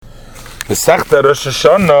Masechta Rosh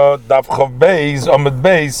Hashanah, Daf Chav Beis, Amud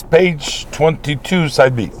Beis, page 22,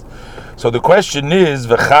 side B. So the question is,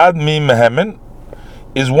 V'chad mi mehemen,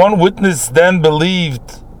 is one witness then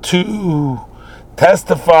believed to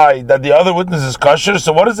testify that the other witness is kosher?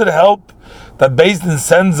 So what does it help that Beis Din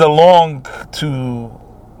sends along to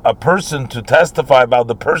a person to testify about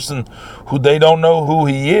the person who they don't know who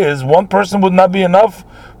he is? One person would not be enough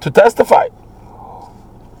to testify.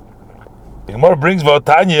 The Gemara brings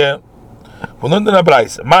V'otanya, on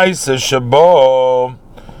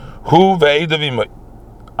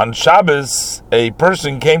Shabbos, a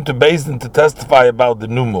person came to Beis Din to testify about the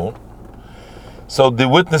new moon. So the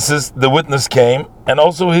witness came, and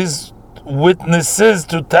also his witnesses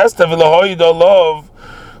to testify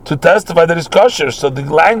that is kosher. So the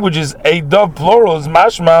language is a dove plural, is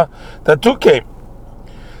mashma that two came.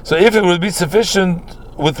 So if it would be sufficient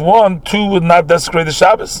with one, two would not desecrate the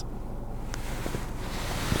Shabbos.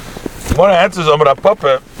 One answers Amar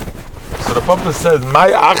Papa. So the Papa says,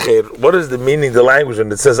 "My acher." What is the meaning? The language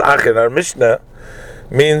when it says acher in our Mishnah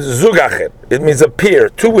means zug acher. It means a peer,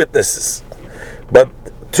 two witnesses, but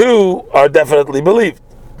two are definitely believed.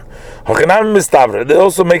 It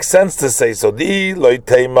also makes sense to say so.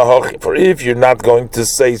 For if you're not going to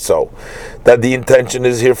say so, that the intention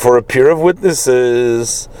is here for a peer of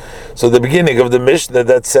witnesses. So the beginning of the Mishnah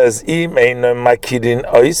that says, if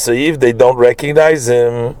they don't recognize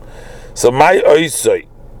him. So my oisoi,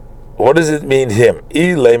 what does it mean him?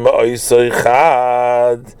 They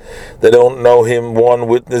don't know him, one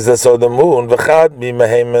witness that saw the moon.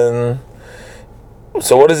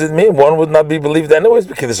 So what does it mean? One would not be believed anyways.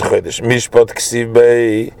 The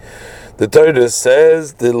Torah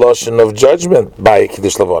says the lotion of judgment by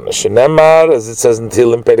Kiddush Lavona. Shenemar, as it says in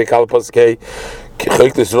Tehillim Perikal Paskei,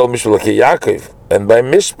 and by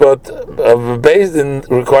Mishpat, Beis Din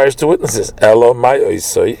requires two witnesses. Elo my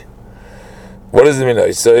oisoi. What does it mean?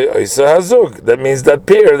 Oisoi hazug. That means that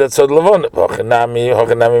peer, that's Sod Lavon.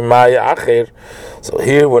 So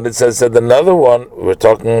here, when it says another one, we're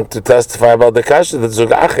talking to testify about the kasha, that's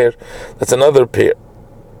zug acher, that's another peer.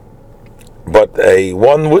 But a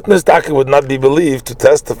one witness taki would not be believed to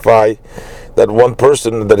testify that one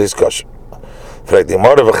person that is kosher.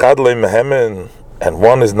 And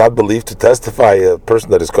one is not believed to testify a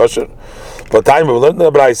person that is kosher. But time we learned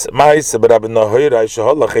that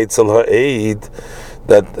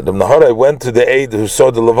the Naharai went to the aid who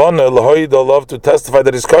saw the Levana love to testify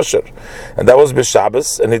that he's kosher, and that was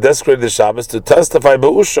b'Shabbos, and he desecrated the Shabbos to testify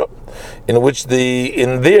b'Usha, in which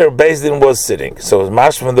in there Beis Din was sitting. So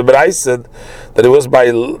Mash from the B'Rai said that it was by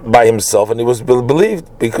himself, and he was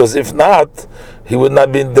believed, because if not, he would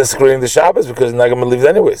not be desecrating the Shabbos, because he's not going to believe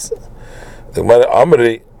anyways. The Gemara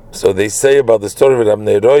Amri. So they say about the story of Rabbi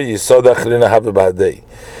Neroi,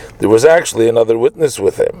 there was actually another witness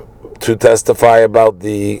with him to testify about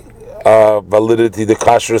the validity, the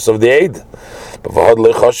kashrus of the Eid.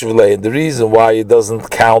 And the reason why it doesn't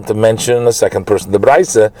count to mention a second person, the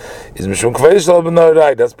Braisa, is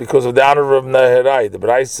that's because of the honor of Neherai. The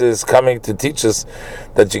Braisa is coming to teach us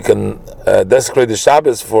that you can desecrate the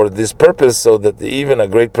Shabbos for this purpose, so that even a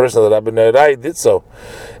great person like Rabbi Neherai did so.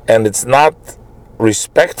 And it's not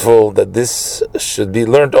respectful that this should be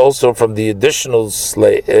learned also from the additional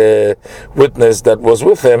witness that was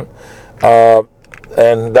with him,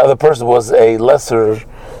 and the other person was on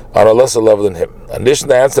a lesser level than him. And this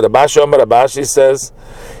answer, Rabashi says,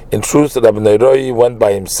 in truth, that Rabbi Neroi went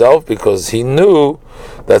by himself because he knew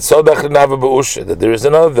that that there is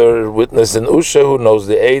another witness in Usha who knows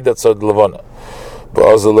the aid that's Sod Levana.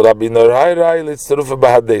 So Rabbi Neroi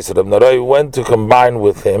went to combine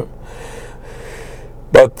with him.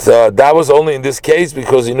 But that was only in this case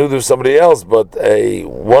because he knew there was somebody else. But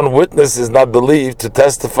one witness is not believed to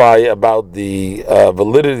testify about the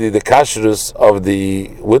validity, the kashrus of the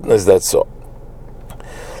witness that saw.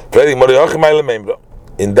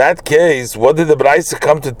 In that case, what did the Braisa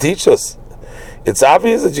come to teach us? It's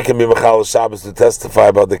obvious that you can be Mechal Shabbos to testify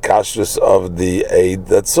about the kashrus of the aid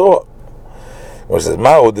that saw. Which says,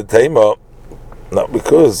 Ma'u the Tema. No,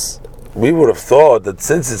 because we would have thought that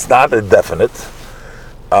since it's not indefinite,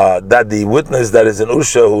 that the witness that is in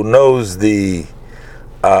Usha who knows the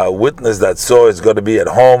witness that saw is going to be at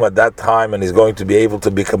home at that time and is going to be able to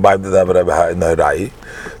be combined with Rabbi.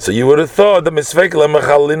 So you would have thought that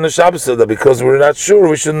that because we're not sure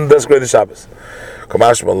we shouldn't desecrate the Shabbos.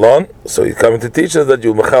 So he's coming to teach us that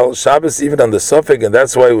you mechal Shabbos even on the suffix, and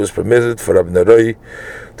that's why it was permitted for Rabbi Neroi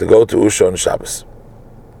to go to Usha on Shabbos.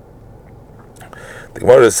 The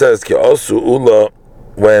Gemara says, Ki also Ula,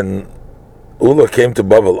 when Ula came to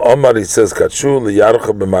Bavel Omar, he says, Kachu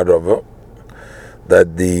liyarcha b'marava.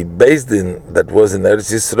 that the Beis Din that was in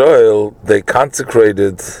Eretz Yisrael, they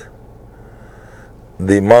consecrated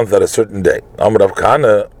the month at a certain day. Amar Rav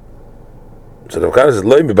Kahana, so Rav Kahana says,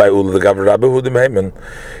 "Lo mi by Ula the Gavra Rabbi Hudim Heyman."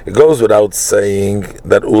 It goes without saying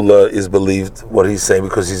that Ula is believed what he's saying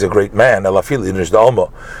because he's a great man. Elafil Inish Dalmo,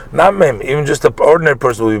 not him. Even just an ordinary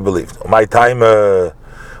person will be believed. My time.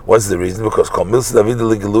 What's the reason? Because Kol Milsa David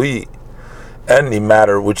Ligelui, any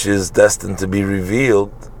matter which is destined to be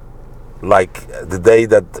revealed, like the day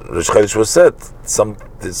that Rosh Chodesh was set,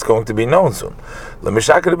 it's going to be known soon.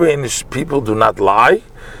 People do not lie,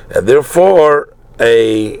 and therefore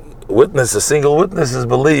a single witness is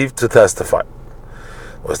believed to testify.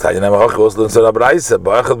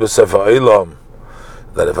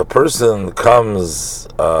 That if a person comes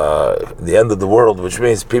the end of the world, which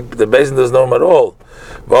means the Beis Din doesn't know him at all,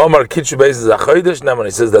 when he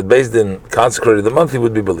says that Beis Din consecrated the month, he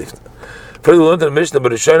would be believed. That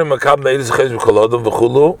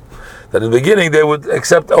in the beginning they would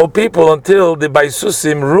accept all people until the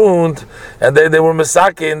Baisusim ruined, and they were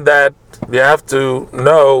misakin that you have to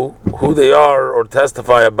know who they are or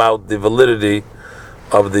testify about the validity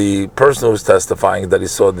of the person who's testifying that he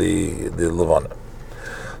saw the Levana.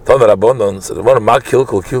 What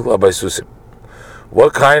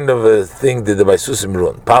kind of a thing did the Baisusim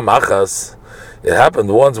ruin? Pam achas. It happened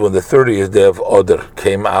once when the 30th day of Oder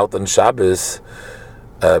came out on Shabbos.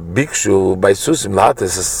 Bikshu Baisusim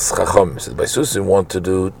lahates chacham. Baisusim want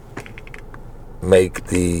to make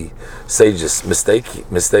the sages mistake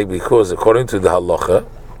because according to the halacha,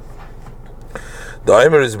 the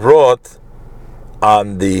Omer is brought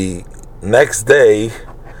on the next day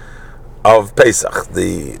of Pesach.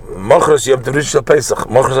 The Mochros Yom Tov Rishon Pesach.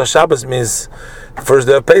 Mochros Shabbos means first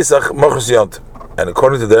day of Pesach. Mochros Yom Tov. And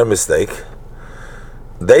according to their mistake,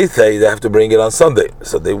 they say they have to bring it on Sunday.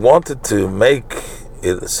 So they wanted to make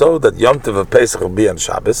it so that Yom Tov of Pesach will be on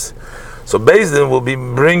Shabbos. So Beis Din will be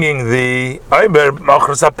bringing the Omer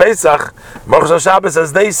Mochros HaPesach, Mochros HaShabbos,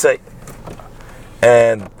 as they say.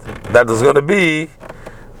 And that is going to be,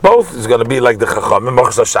 both is going to be like the Chachamim.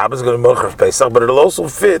 Mochros HaShabbos is going to be Mochros HaPesach, but it'll also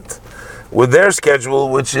fit with their schedule,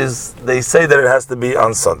 which is, they say that it has to be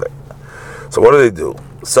on Sunday. So what do?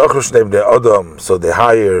 So they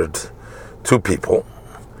hired two people,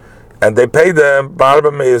 and they paid them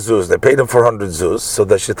Barba Zuz. They paid them 400 Zuz, so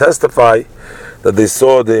they should testify that they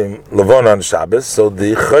saw the Levon on Shabbos. So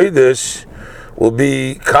the Chodesh will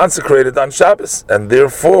be consecrated on Shabbos, and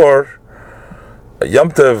therefore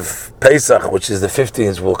Yom Tov Pesach, which is the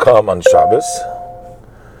 15th, will come on Shabbos,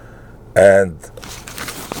 and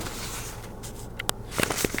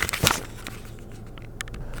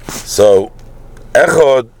so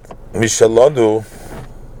Echad Mishalonu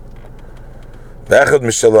Echad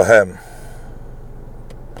Mishalahem.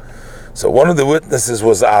 So one of the witnesses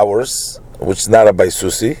was ours, which is not a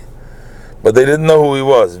Baisusi, but they didn't know who he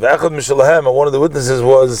was. Echad Mishalahem, and one of the witnesses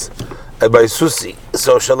was a Baisusi.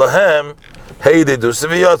 So Shalahem, hey, they do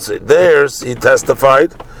Siviyotzi. Theirs, he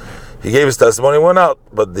testified, he gave his testimony, went out.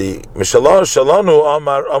 But the Mishalah Shalanu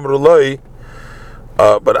Amrulai,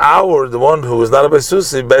 but the one who was not a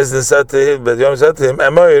Baisusi, Beis Din said to him,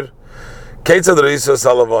 Emir, Ketzad Reisa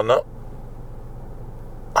Salavana,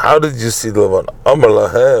 how did you see the Levana? Amar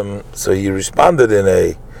Lahem, so he responded in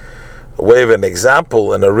a way of an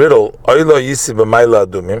example, in a riddle, Oylo Yisi B'mayla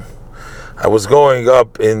Adumim. I was going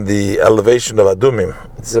up in the elevation of Adumim.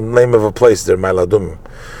 It's the name of a place there, Mayla Adumim.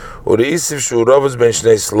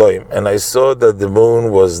 And I saw that the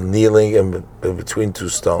moon was kneeling in between two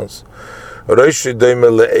stones.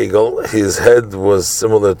 His head was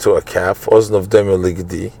similar to a calf.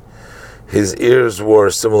 His ears were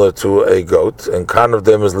similar to a goat. And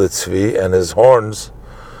and his horns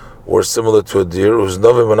were similar to a deer.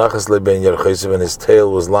 And his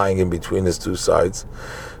tail was lying in between his two sides.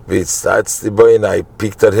 And I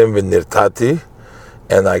peeked at him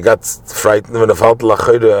and I got frightened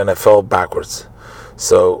and I fell backwards.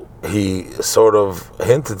 So he sort of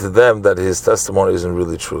hinted to them that his testimony isn't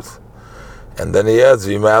really truth. And then he adds,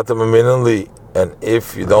 and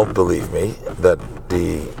if you don't believe me, that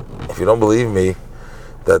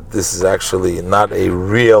this is actually not a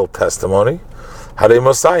real testimony,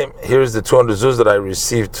 here's the 200 zuz that I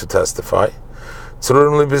received to testify.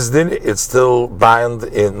 It's still bound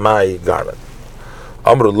in my garment.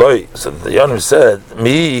 Amrullah, so the Yonim said,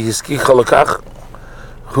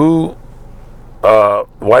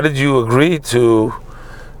 why did you agree to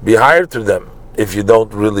be hired to them if you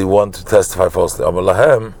don't really want to testify falsely?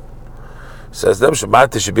 Amrulahem says, I heard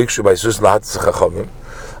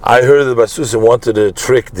that Basusim wanted to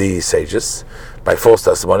trick the sages by false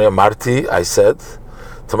testimony. Marti, I said,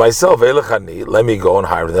 to myself, Elechani, let me go and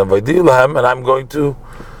hire them, and I'm going to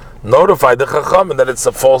notify the Chacham that it's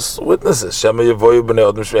a false witnesses.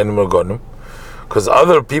 Because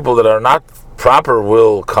other people that are not proper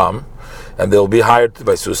will come, and they'll be hired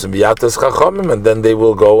by Susim Biyatas Chachamim, and then they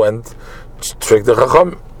will go and trick the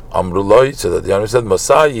Chacham. Amrullah, so that the Yonah said,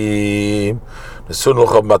 Masayim,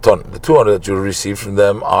 the 200 that you received from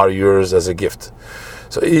them are yours as a gift.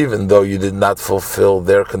 So even though you did not fulfill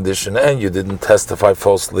their condition and you didn't testify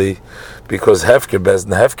falsely, because Hefker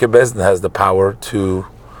Bezdin has the power to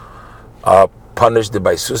punish the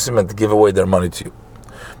Baisusim and to give away their money to you.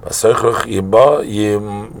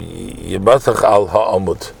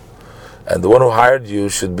 And the one who hired you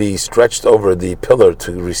should be stretched over the pillar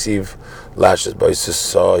to receive lashes. At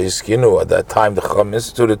that time, the Chacham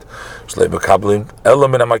instituted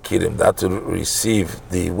that to receive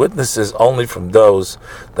the witnesses only from those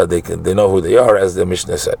that they know who they are, as the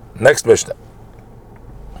Mishnah said. Next Mishnah.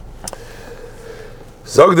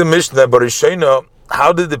 Zog the Mishnah, Barishena,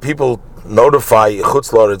 how did the people notify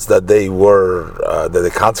Chutz La'aretz that they were that they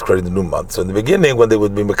consecrated the new month? So in the beginning, when they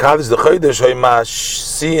would be Mekadosh the Chodesh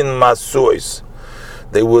Hoimasin Masuos,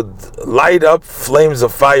 they would light up flames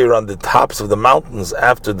of fire on the tops of the mountains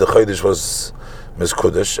after the Chodesh was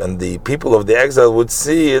Mizkudesh, and the people of the exile would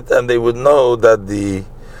see it and they would know that the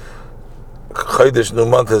Chodesh new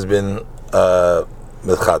month has been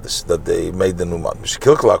Mechadish, that they made the new month.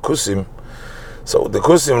 Mishkilkla Kusim. So the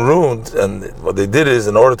Kusim ruined, and what they did is,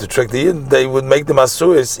 in order to trick the Yid, they would make the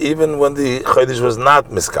Masuis even when the Chodesh was not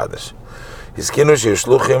Miskadesh.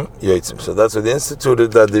 So that's what they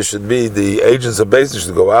instituted, that there should be the agents of Beis Din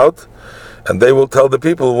should go out, and they will tell the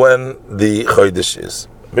people when the Chodesh is.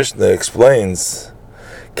 Mishnah explains,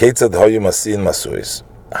 Keitzad Hayu Masin Masuis.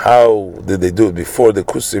 How did they do it before the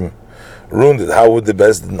Kusim ruined it? How would they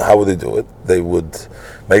do it? They would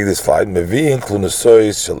make this flight. They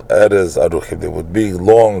would be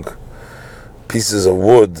long pieces of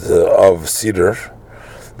wood of cedar,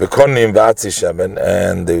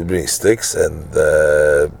 and they would bring sticks and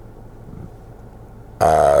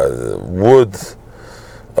wood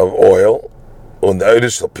of oil,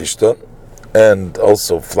 and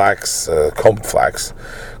also flax, combed flax,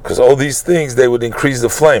 because all these things they would increase the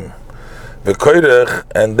flame.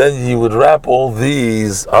 And then you would wrap all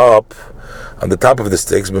these up on the top of the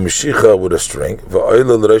sticks, b'mishicha, with a string, go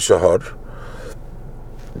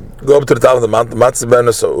up to the top of the mountain,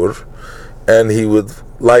 and he would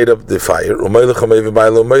light up the fire,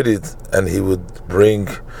 and he would bring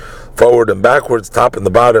forward and backwards, top and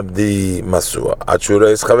the bottom, the masua,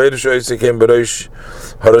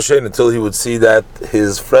 until he would see that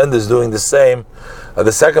his friend is doing the same.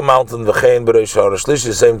 The second mountain, the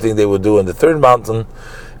same thing they would do in the third mountain,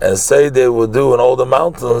 and say they would do in all the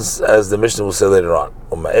mountains, as the Mishnah will say later on.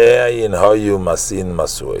 And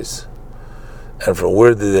from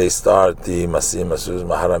where did they start the Masin Masuis?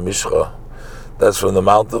 Maharamishcha. That's from the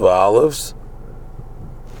Mount of Olives.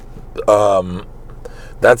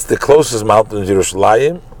 That's the closest mountain to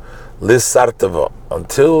Yerushalayim, Sartava.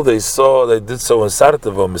 Until they did so in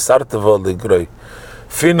Sartava, Misartava Ligroi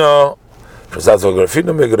Fino,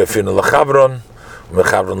 Lechavron,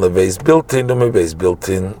 Mechavron Lebeis Biltin, Beis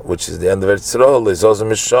Biltin, which is the end of Eretz Yisrael, Lezozim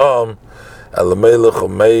Misham, Elamelech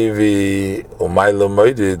Umevi Umayla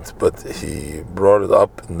Moedid, but he brought it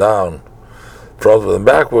up and down, forward and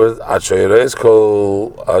backward,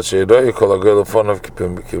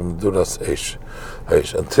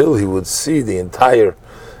 until he would see the entire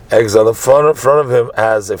exile in front of him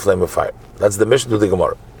as a flame of fire. That's the mission to the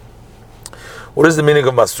Gemara. What is the meaning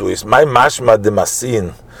of Masuis? My mashma de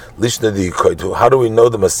masin lishna di koitu. How do we know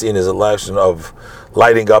the masin is a lesson of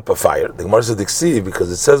lighting up a fire? The Gemara says diksiv, because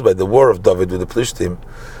it says by the war of David with the Plishtim,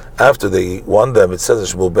 after they won them, it says in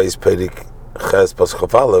Shmuel Beis Perik Ches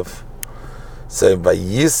Pasuk Aleph, saying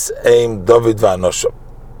Vayis Eim David va'Anosham.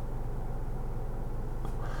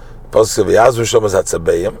 Pasuk Vayazu Shomas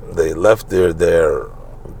Hatzabeim. They left their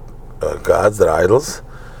gods, their idols.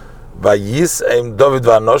 Vayis Eim David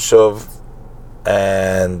va'Anosham.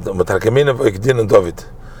 And Matarkamin of Ekdin and David.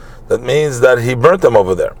 That means that he burnt them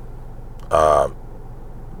over there.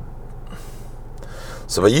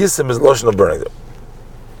 So Vayisim is Loshen of burning them.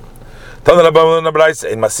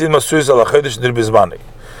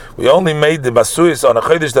 We only made the Masuis on a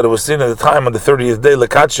Chodesh that it was seen at the time on the 30th day,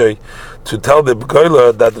 Lekatshei, to tell the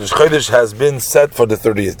Goyla that the Chodesh has been set for the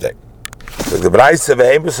 30th day. So the Braise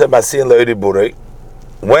Masin Le'iri Burei.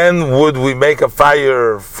 When would we make a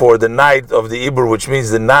fire for the night of the Ibur, which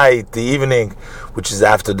means the night, the evening, which is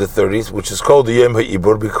after the 30th, which is called the Yom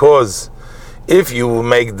HaIbur, because if you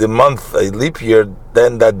make the month a leap year,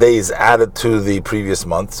 then that day is added to the previous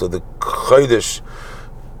month. So the Chodesh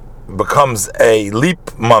becomes a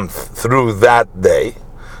leap month through that day,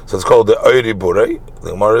 so it's called the Oiri Burei.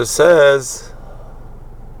 The Gemara says,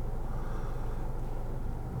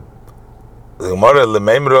 the Gemara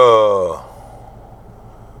Lememra.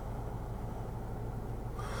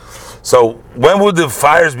 So when would the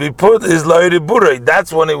fires be put? Is Oiri Burei.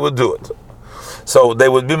 That's when it would do it. So they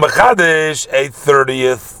would be Machadish a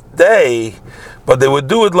 30th day, but they would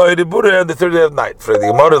do it Oiri Burei on the 30th night. For the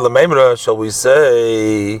Gemara Lememra, shall we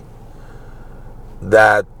say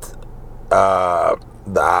that the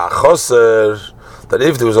Choser, that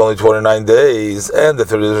if there was only 29 days and the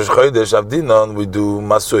 30th Rosh Chodesh Avdinon, we do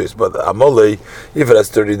Masuis. But Amolei, if it has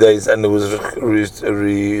 30 days and it was Rosh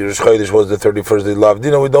Chodesh was the 31st day of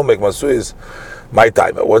Avdinon, we don't make Masuis. My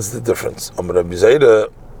time. What's the difference? Rabbi Zera,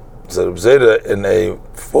 in a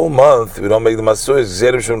full month, we don't make the Masuis.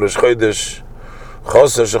 Zerib Shum Rosh Chodesh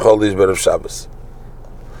Choser Shechol Lishber of Shabbos.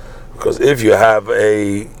 Because if you have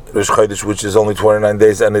a Rosh Chodesh which is only 29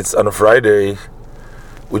 days and it's on a Friday,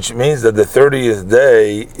 which means that the 30th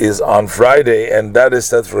day is on Friday, and that is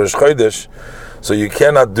set for Rosh Chodesh, so you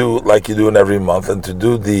cannot do like you do in every month, and to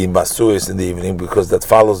do the Masuis in the evening, because that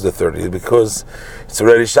follows the 30th, because it's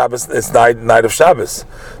already Shabbos, it's night of Shabbos.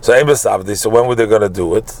 So so when were they going to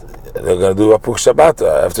do it? They're going to do Apuk Shabbat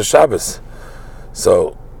after Shabbos.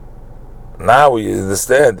 So now we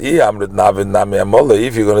understand, if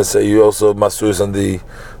you're going to say you also Masuis on the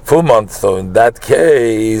full month, so in that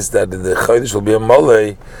case, that the Chodesh will be a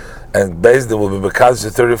Molei, and Bezdin will be because the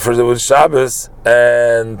 31st with Shabbos,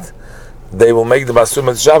 and they will make the Masuim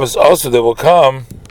on Shabbos. Also, they will come